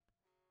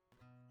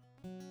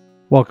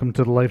Welcome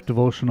to the Life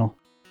Devotional.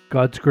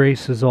 God's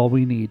Grace is All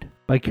We Need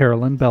by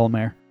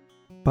Bellemare.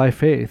 By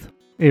faith,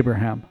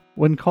 Abraham,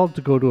 when called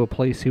to go to a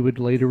place he would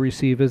later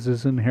receive as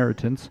his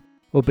inheritance,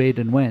 obeyed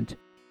and went,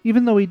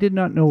 even though he did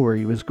not know where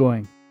he was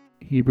going.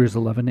 Hebrews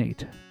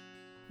 11:8.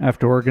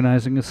 After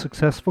organizing a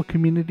successful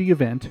community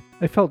event,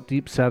 I felt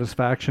deep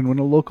satisfaction when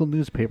a local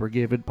newspaper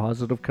gave it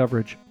positive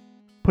coverage.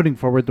 Putting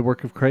forward the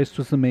work of Christ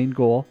was the main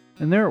goal,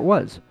 and there it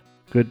was.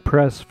 Good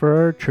press for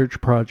our church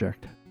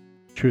project.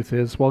 Truth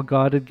is, while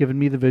God had given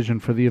me the vision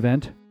for the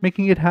event,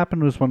 making it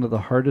happen was one of the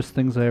hardest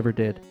things I ever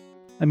did.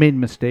 I made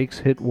mistakes,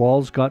 hit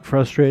walls, got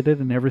frustrated,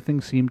 and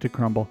everything seemed to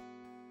crumble.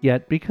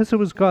 Yet, because it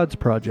was God's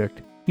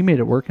project, He made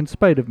it work in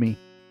spite of me,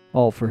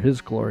 all for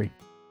His glory.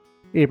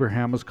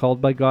 Abraham was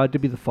called by God to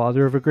be the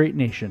father of a great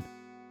nation,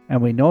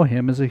 and we know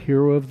him as a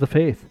hero of the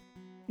faith.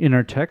 In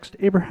our text,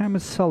 Abraham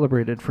is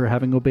celebrated for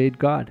having obeyed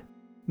God.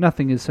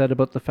 Nothing is said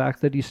about the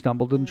fact that he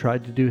stumbled and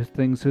tried to do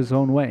things his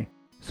own way,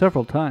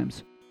 several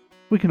times.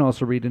 We can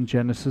also read in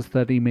Genesis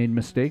that he made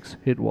mistakes,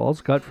 hit walls,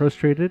 got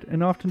frustrated,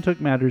 and often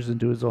took matters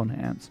into his own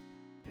hands.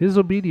 His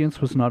obedience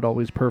was not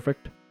always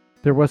perfect.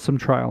 There was some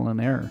trial and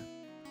error,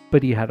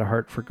 but he had a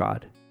heart for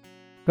God.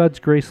 God's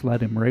grace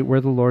led him right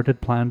where the Lord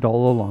had planned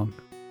all along.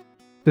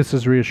 This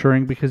is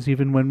reassuring because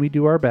even when we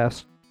do our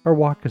best, our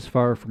walk is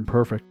far from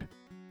perfect.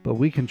 But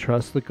we can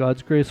trust that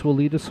God's grace will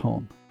lead us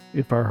home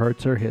if our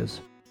hearts are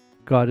His.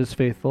 God is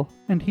faithful,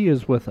 and He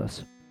is with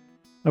us.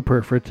 A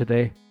prayer for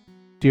today.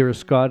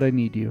 Dearest God, I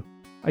need You.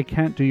 I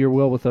can't do Your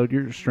will without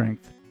Your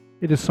strength.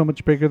 It is so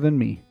much bigger than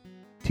me.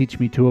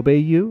 Teach me to obey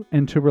You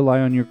and to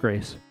rely on Your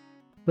grace.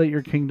 Let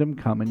Your kingdom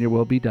come and Your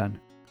will be done.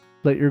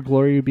 Let Your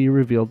glory be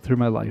revealed through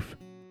my life.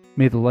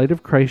 May the light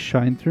of Christ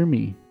shine through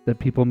me, that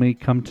people may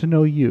come to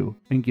know You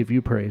and give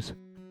You praise.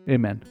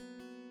 Amen.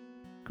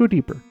 Go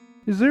deeper.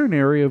 Is there an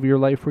area of your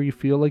life where you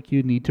feel like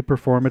you need to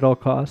perform at all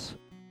costs?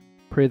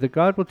 Pray that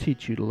God will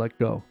teach you to let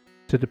go,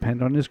 to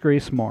depend on His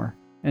grace more,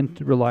 and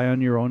to rely on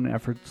your own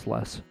efforts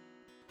less.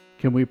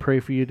 Can we pray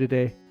for you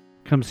today?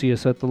 Come see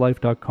us at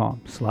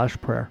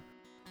thelife.com/prayer.